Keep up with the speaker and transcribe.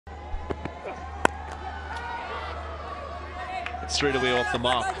straight away off the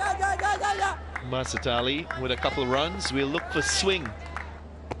mark. Basit with a couple runs. We'll look for swing.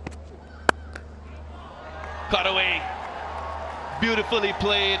 Cut away. Beautifully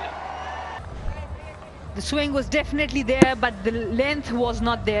played. The swing was definitely there, but the length was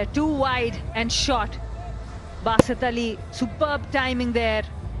not there. Too wide and short. Basit, superb timing there.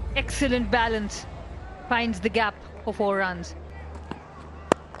 Excellent balance. Finds the gap for 4 runs.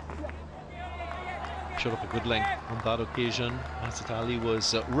 Showed up a good length on that occasion. Basit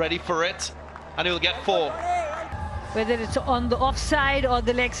was ready for it, and he'll get 4. Whether it's on the offside or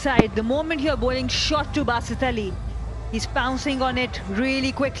the leg side, the moment you're bowling short to Basit, he's pouncing on it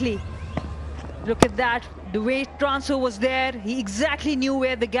really quickly. Look at that. The weight transfer was there. He exactly knew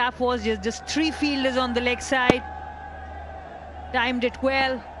where the gap was. Just 3 fielders on the leg side. Timed it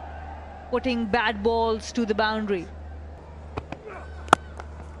well, putting bad balls to the boundary.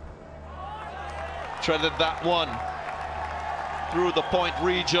 Threaded that one through the point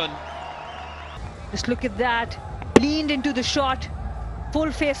region. Just look at that. Leaned into the shot.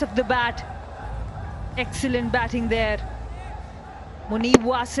 Full face of the bat. Excellent batting there. Munib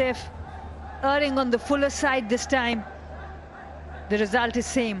Wasif erring on the fuller side this time. The result is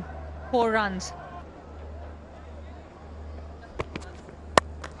same. 4 runs.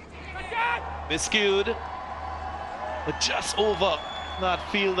 Miscued, but just over that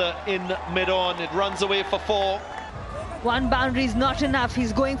fielder in mid-on. It runs away for 4. 1 boundary is not enough.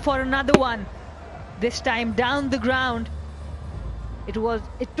 He's going for another one. This time down the ground. It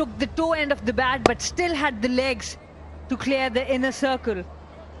took the toe end of the bat, but still had the legs to clear the inner circle.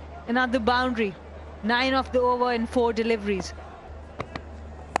 Another boundary. 9 of the over in 4 deliveries.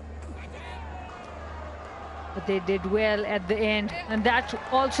 But they did well at the end, and that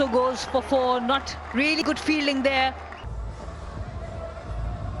also goes for 4. Not really good fielding there.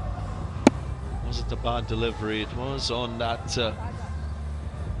 Wasn't a bad delivery. It was on that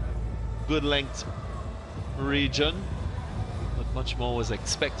good length region, but much more was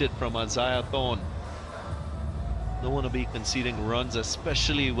expected from Isaiah Thorne. Don't want to be conceding runs,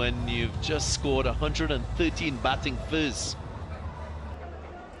 especially when you've just scored 113 batting fizz.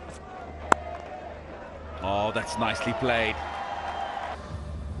 Oh, that's nicely played.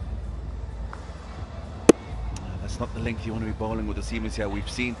 That's not the length you want to be bowling with the seamers here. We've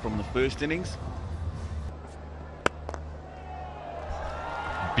seen from the first innings.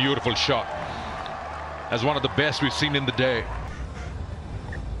 Beautiful shot. That's one of the best we've seen in the day.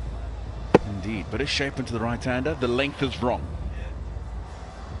 Indeed, but it's shape into the right-hander. The length is wrong.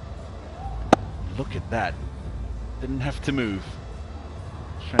 Look at that. Didn't have to move.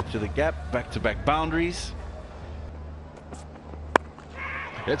 Straight to the gap, back-to-back boundaries.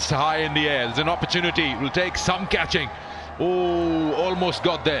 It's high in the air. There's an opportunity. We'll take some catching. Oh, almost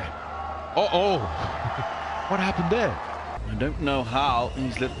got there. Uh-oh. What happened there? I don't know how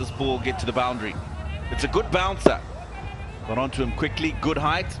he's let this ball get to the boundary. It's a good bouncer. Got onto him quickly, good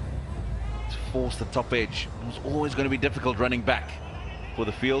height. To force the top edge. It was always going to be difficult running back for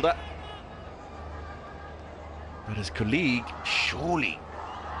the fielder. But his colleague, surely,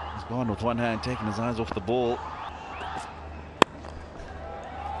 has gone with one hand, taking his eyes off the ball.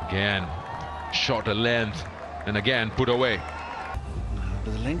 Again, shorter length, and again, put away.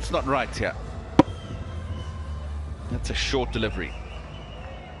 The length's not right here. That's a short delivery,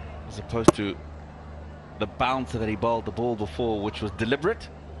 as opposed to the bouncer that he bowled the ball before, which was deliberate.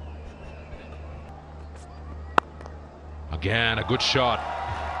 Again, a good shot.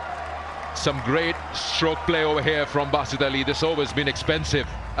 Some great stroke play over here from Basit. This over's been expensive.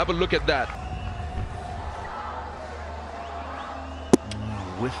 Have a look at that.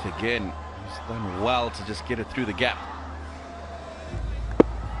 Whiff again. He's done well to just get it through the gap.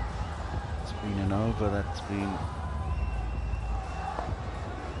 It's been an over that's been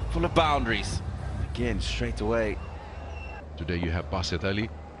full of boundaries. Again, straight away. Today you have Basit.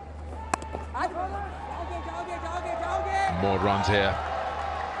 More runs here.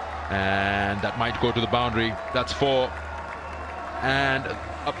 And that might go to the boundary. That's 4. And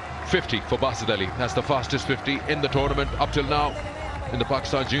 50 for Basit. That's the fastest 50 in the tournament up till now in the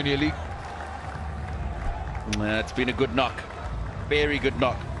Pakistan Junior League. It's been a good knock. Very good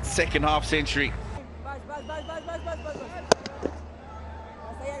knock. Second half century.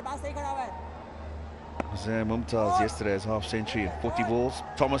 Mumtaz yesterday's half century and 40 balls.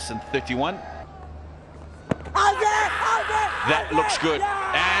 Thomas and 31. That looks good.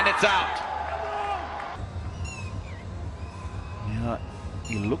 And it's out. Yeah,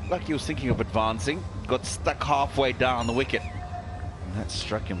 he looked like he was thinking of advancing. Got stuck halfway down the wicket. And that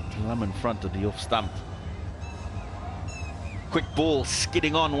struck him plumb in front of the off stump. Quick ball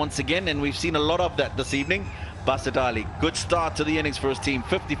skidding on once again, and we've seen a lot of that this evening. Basit. Good start to the innings for his team,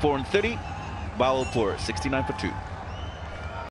 54 and 30. Bahawalpur, 69 for 2.